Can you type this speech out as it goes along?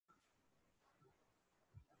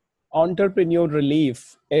Entrepreneur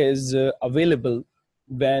relief is available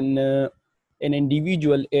when an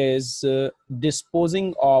individual is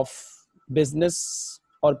disposing of business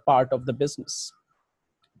or part of the business.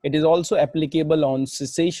 It is also applicable on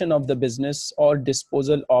cessation of the business or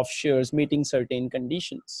disposal of shares meeting certain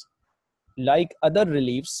conditions. Like other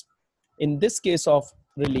reliefs, in this case of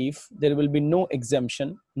relief, there will be no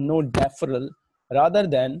exemption, no deferral, rather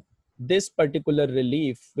than this particular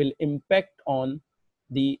relief will impact on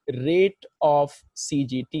the rate of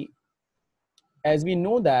CGT. As we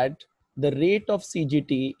know that the rate of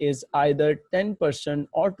CGT is either 10%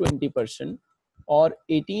 or 20% or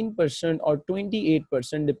 18% or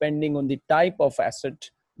 28% depending on the type of asset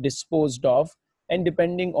disposed of and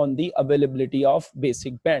depending on the availability of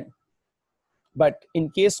basic band. But in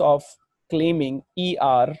case of claiming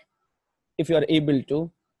ER, if you are able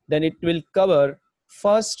to, then it will cover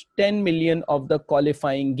first 10 million of the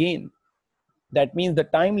qualifying gain. That means the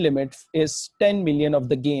time limit is 10 million of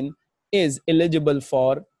the gain is eligible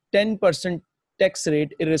for 10% tax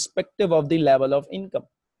rate irrespective of the level of income.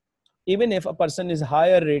 Even if a person is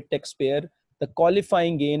higher rate taxpayer, the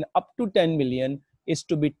qualifying gain up to 10 million is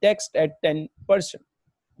to be taxed at 10%.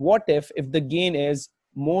 What if the gain is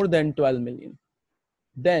more than 12 million?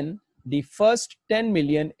 Then the first 10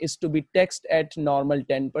 million is to be taxed at normal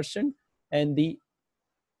 10% and the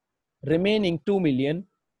remaining 2 million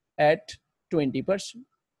at 20%.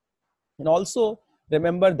 And also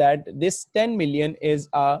remember that this 10 million is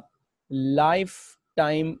a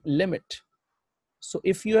lifetime limit. So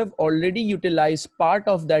if you have already utilized part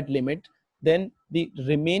of that limit, then the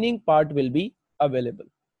remaining part will be available.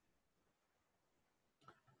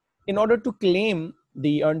 In order to claim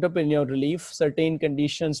the entrepreneur relief, certain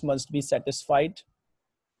conditions must be satisfied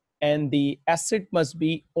and the asset must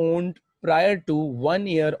be owned prior to 1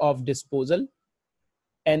 year of disposal,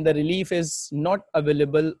 and the relief is not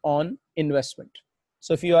available on investment.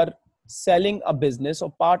 So if you are selling a business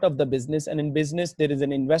or part of the business and in business there is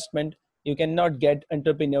an investment, you cannot get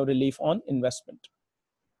entrepreneur relief on investment.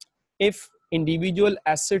 If individual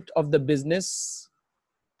asset of the business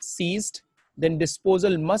seized, then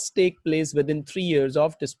disposal must take place within 3 years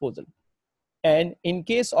of disposal. And in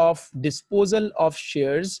case of disposal of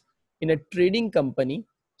shares in a trading company,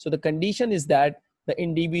 so the condition is that the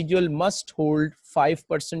individual must hold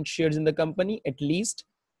 5% shares in the company at least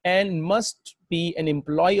and must be an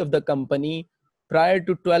employee of the company prior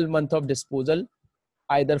to 12 months of disposal,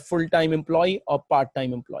 either full-time employee or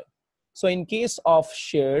part-time employee. So in case of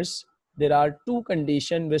shares, there are two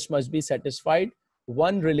conditions which must be satisfied.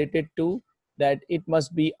 One related to that it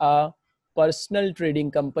must be a personal trading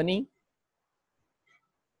company.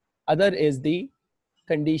 Other is the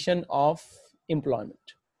condition of employment.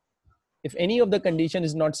 If any of the condition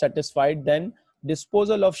is not satisfied, then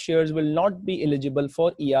disposal of shares will not be eligible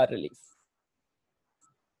for ER relief.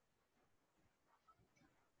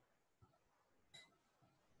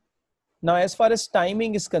 Now, as far as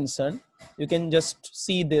timing is concerned, you can just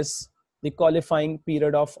see this, the qualifying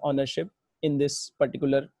period of ownership in this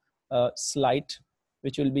particular slide,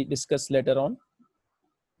 which will be discussed later on.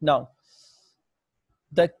 Now,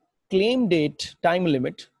 the claim date time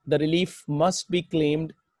limit, the relief must be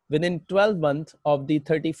claimed within 12 months of the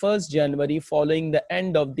 31st January following the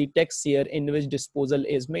end of the tax year in which disposal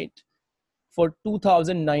is made. For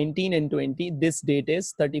 2019 and 20, this date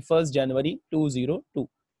is 31st January 2002.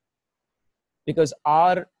 Because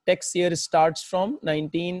our tax year starts from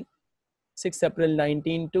 6th April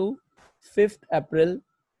 19 to 5th April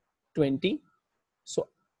 20. So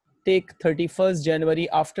take 31st January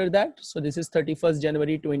after that. So this is 31st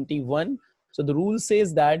January 21. So the rule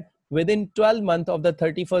says that within 12 months of the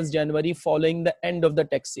 31st January following the end of the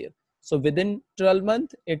tax year. So within 12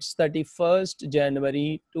 months, it's 31st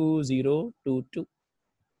January 2022.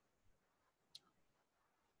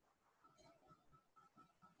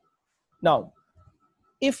 Now,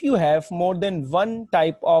 if you have more than one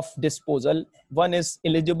type of disposal, one is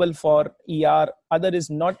eligible for ER, other is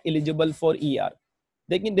not eligible for ER.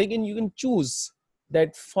 You can choose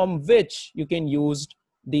that from which you can use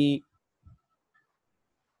the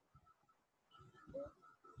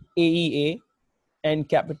AEA and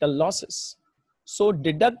capital losses. So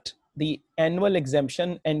deduct the annual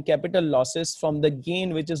exemption and capital losses from the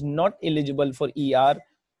gain which is not eligible for ER,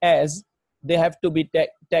 as they have to be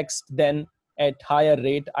taxed then at higher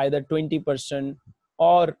rate, either 20%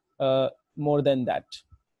 or more than that.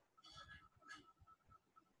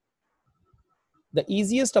 The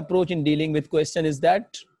easiest approach in dealing with question is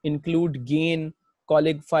that include gain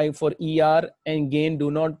qualify for ER and gain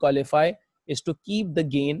do not qualify, is to keep the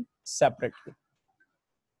gain separately.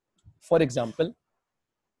 For example,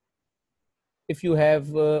 if you have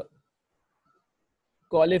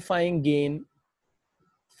qualifying gain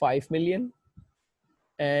 5 million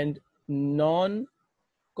and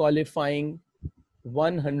non-qualifying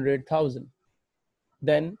 100,000,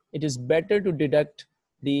 then it is better to deduct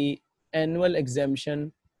the annual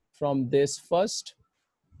exemption from this first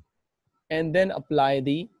and then apply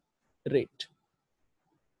the rate.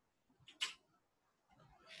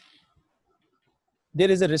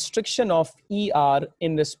 There is a restriction of ER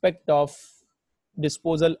in respect of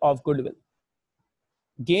disposal of goodwill.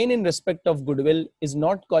 Gain in respect of goodwill is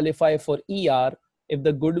not qualify for ER if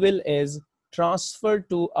the goodwill is transferred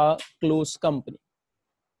to a close company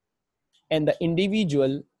and the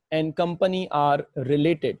individual and company are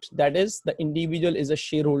related. That is, the individual is a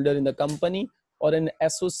shareholder in the company or an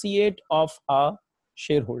associate of a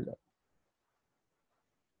shareholder.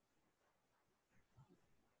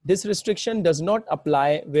 This restriction does not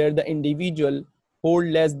apply where the individual hold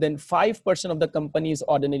less than 5% of the company's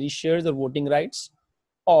ordinary shares or voting rights,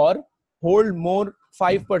 or hold more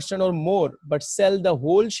 5% or more but sell the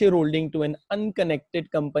whole shareholding to an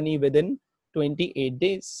unconnected company within 28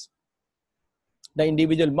 days. The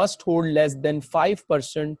individual must hold less than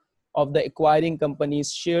 5% of the acquiring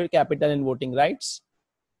company's share capital and voting rights.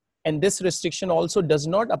 And this restriction also does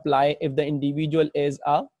not apply if the individual is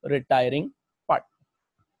a retiring partner.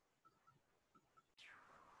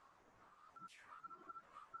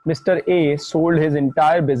 Mr. A sold his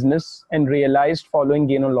entire business and realized following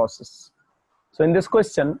gain or losses. So in this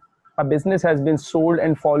question, a business has been sold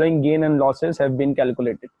and following gain and losses have been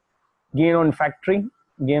calculated. Gain on factory,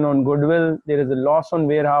 gain on goodwill, there is a loss on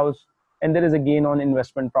warehouse, and there is a gain on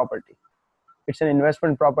investment property. It's an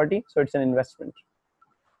investment property, so it's an investment.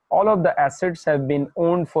 All of the assets have been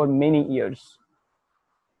owned for many years.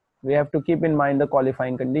 We have to keep in mind the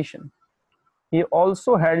qualifying condition. He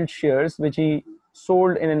also held shares which he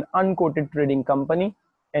sold in an unquoted trading company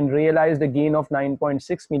and realized a gain of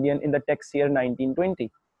 9.6 million in the tax year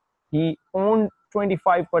 1920. He owned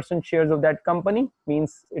 25% shares of that company,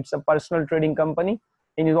 means it's a personal trading company,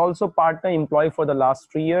 and is also partner employee for the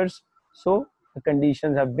last 3 years. So the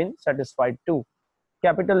conditions have been satisfied too.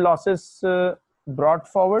 Capital losses brought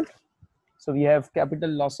forward. So we have capital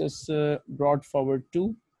losses brought forward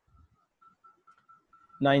to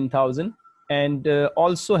 9,000 and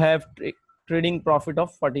also have trading profit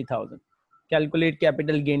of 40,000. Calculate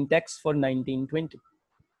capital gain tax for 1920.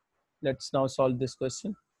 Let's now solve this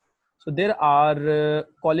question. So there are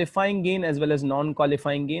qualifying gain as well as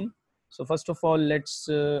non-qualifying gain. So first of all, let's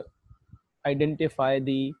identify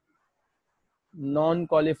the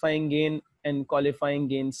non-qualifying gain and qualifying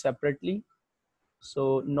gain separately.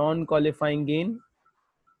 So non-qualifying gain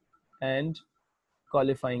and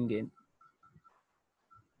qualifying gain.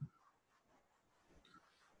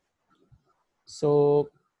 So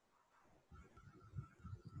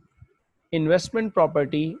investment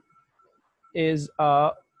property is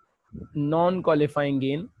a non-qualifying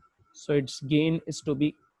gain. So its gain is to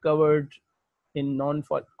be covered in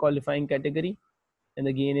non-qualifying category, and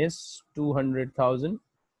the gain is 200,000.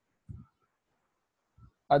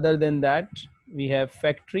 Other than that, we have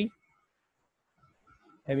factory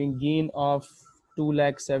having gain of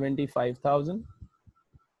 2,75,000.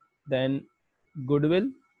 Then goodwill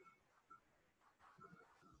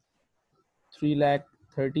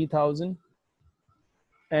 3,30,000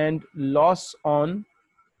 and loss on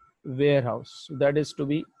warehouse. So that is to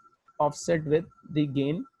be offset with the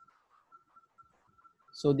gain.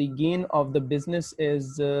 So the gain of the business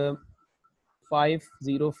is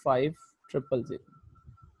 505,000.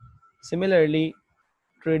 Similarly,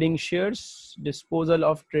 trading shares, disposal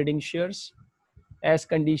of trading shares, as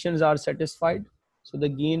conditions are satisfied. So the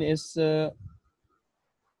gain is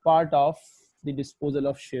part of the disposal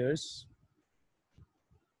of shares.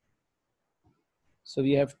 So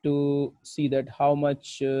we have to see that how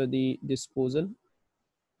much the disposal.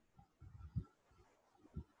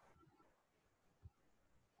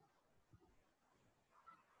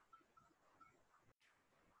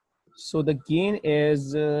 So the gain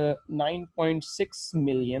is 9.6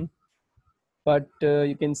 million, but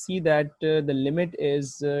you can see that the limit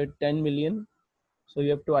is 10 million. So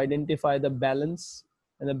you have to identify the balance,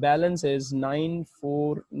 and the balance is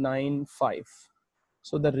 9,495.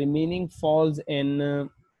 So the remaining falls in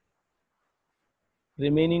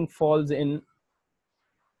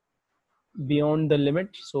beyond the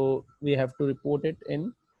limit. So we have to report it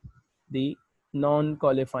in the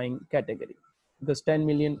non-qualifying category because 10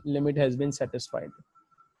 million limit has been satisfied.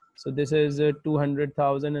 So this is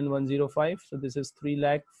 200,000 and 105. So this is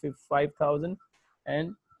 3,05,000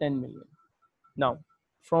 and 10 million. Now,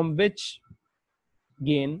 from which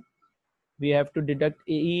gain we have to deduct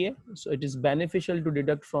AEA? So it is beneficial to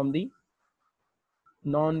deduct from the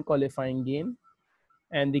non-qualifying gain,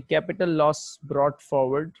 and the capital loss brought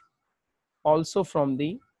forward also from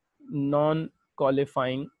the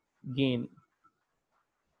non-qualifying gain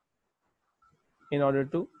in order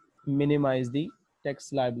to minimize the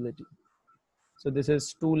tax liability. So this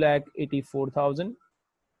is 2,84,000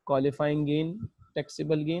 qualifying gain,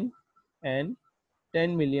 taxable gain, and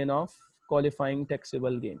 10 million of qualifying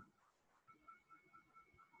taxable gain.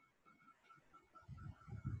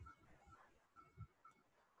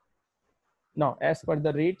 Now, as per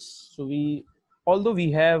the rates, so although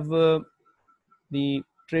we have the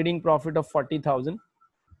trading profit of 40,000,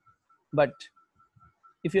 but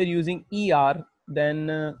if you're using ER,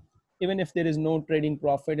 then even if there is no trading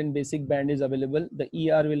profit and basic band is available, the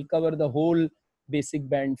ER will cover the whole basic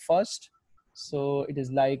band first. So it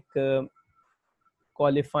is like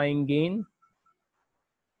qualifying gain.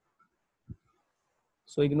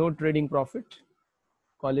 So ignore trading profit.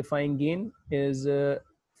 Qualifying gain is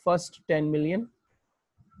first 10 million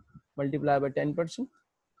multiplied by 10%.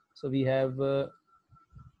 So we have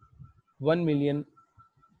 1 million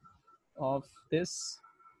of this,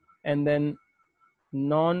 and then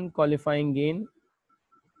non-qualifying gain,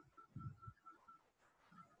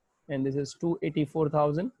 and this is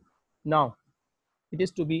 284,000. Now it is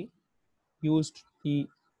to be used the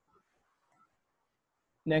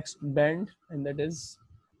next band, and that is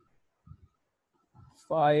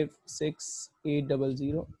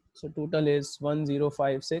 56800. So total is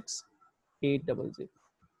 1056800.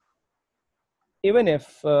 Even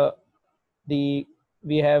if we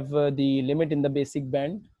have the limit in the basic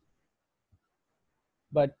band,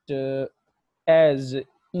 but as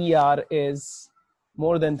ER is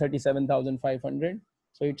more than 37,500,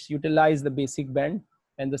 so it's utilized the basic band,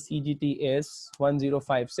 and the CGT is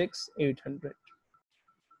 1056800.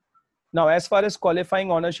 Now, as far as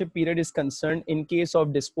qualifying ownership period is concerned, in case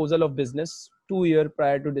of disposal of business, 2 years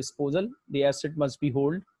prior to disposal, the asset must be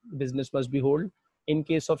hold, business must be hold. In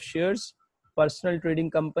case of shares, personal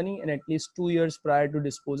trading company, and at least 2 years prior to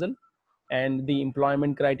disposal, and the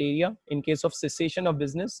employment criteria. In case of cessation of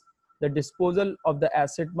business, the disposal of the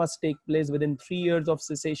asset must take place within 3 years of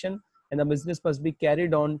cessation, and the business must be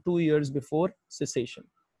carried on 2 years before cessation.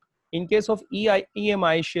 In case of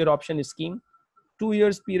EMI share option scheme, 2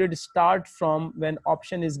 years period start from when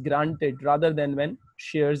option is granted rather than when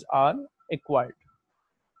shares are acquired.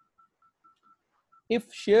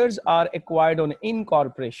 If shares are acquired on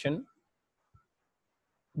incorporation,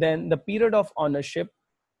 then the period of ownership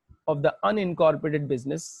of the unincorporated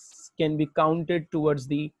business can be counted towards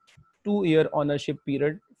the 2-year ownership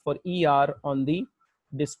period for ER on the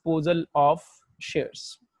disposal of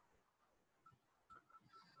shares.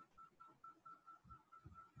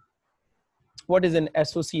 What is an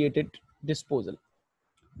associated disposal?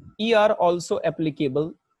 ER also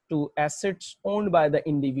applicable to assets owned by the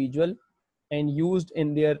individual and used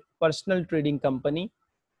in their personal trading company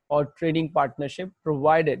or trading partnership,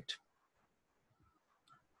 provided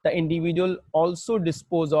the individual also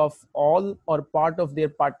dispose of all or part of their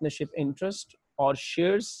partnership interest or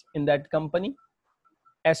shares in that company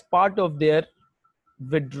as part of their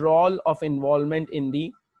withdrawal of involvement in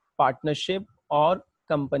the partnership or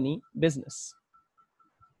company business.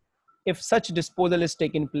 If such disposal is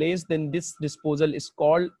taken place, then this disposal is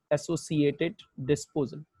called associated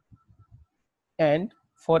disposal. And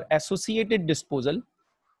for associated disposal,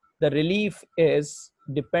 the relief is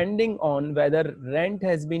depending on whether rent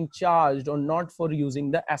has been charged or not for using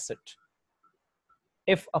the asset.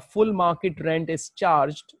 If a full market rent is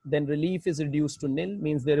charged, then relief is reduced to nil,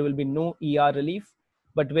 means there will be no ER relief.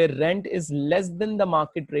 But where rent is less than the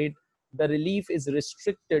market rate, the relief is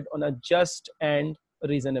restricted on a just and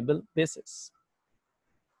reasonable basis.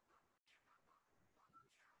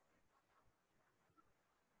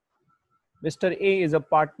 Mr. A is a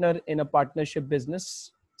partner in a partnership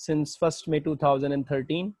business since 1st May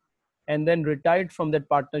 2013, and then retired from that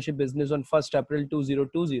partnership business on 1st April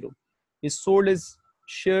 2020. He sold his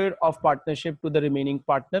share of partnership to the remaining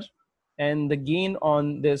partner, and the gain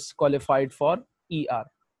on this qualified for ER.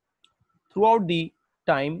 Throughout the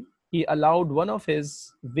time, he allowed one of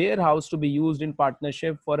his warehouse to be used in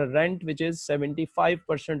partnership for a rent which is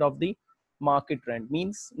 75% of the market rent,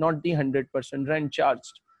 means not the 100% rent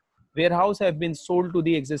charged. Warehouse have been sold to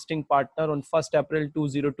the existing partner on 1st April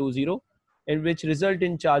 2020, in which result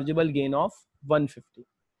in chargeable gain of 150.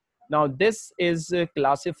 Now this is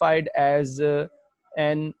classified as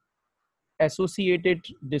an associated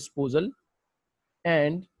disposal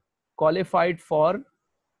and qualified for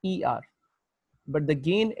ER. But the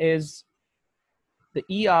gain is,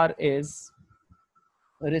 the ER is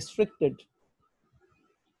restricted,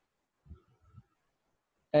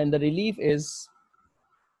 and the relief is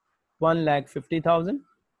 1,50,000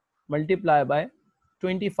 multiply by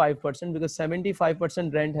 25% because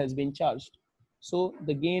 75% rent has been charged. So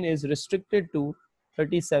the gain is restricted to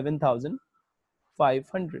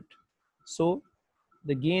 37,500. So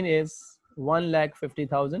the gain is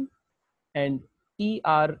 1,50,000 and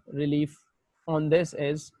ER relief on this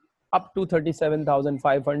is up to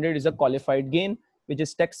 37,500 is a qualified gain which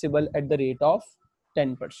is taxable at the rate of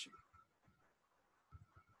 10%.